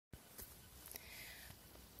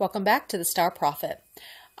Welcome back to the Star Prophet.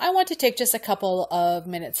 I want to take just a couple of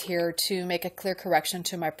minutes here to make a clear correction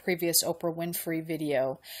to my previous Oprah Winfrey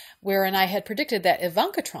video, wherein I had predicted that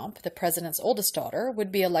Ivanka Trump, the president's oldest daughter,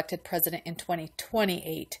 would be elected president in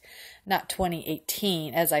 2028, not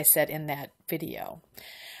 2018, as I said in that video.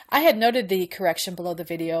 I had noted the correction below the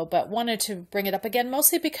video, but wanted to bring it up again,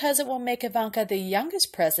 mostly because it will make Ivanka the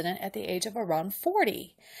youngest president at the age of around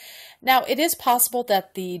 40. Now, it is possible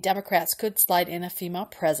that the Democrats could slide in a female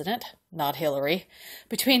president, not Hillary,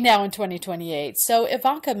 between now and 2028. So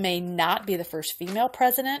Ivanka may not be the first female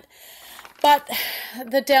president, but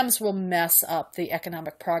the Dems will mess up the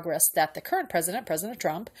economic progress that the current president, President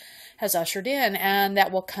Trump, has ushered in, and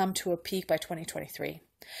that will come to a peak by 2023.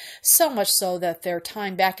 So much so that their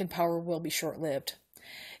time back in power will be short-lived.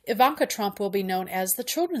 Ivanka Trump will be known as the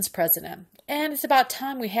children's president, and it's about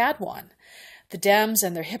time we had one. The Dems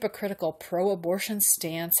and their hypocritical pro-abortion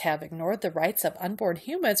stance have ignored the rights of unborn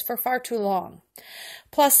humans for far too long.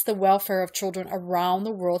 Plus, the welfare of children around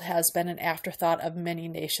the world has been an afterthought of many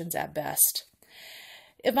nations at best.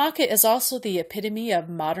 Ivanka is also the epitome of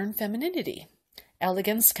modern femininity,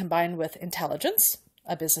 elegance combined with intelligence,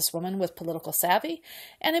 a businesswoman with political savvy,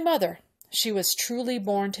 and a mother. She was truly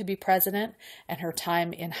born to be president, and her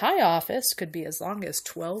time in high office could be as long as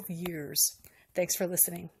 12 years. Thanks for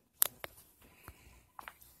listening.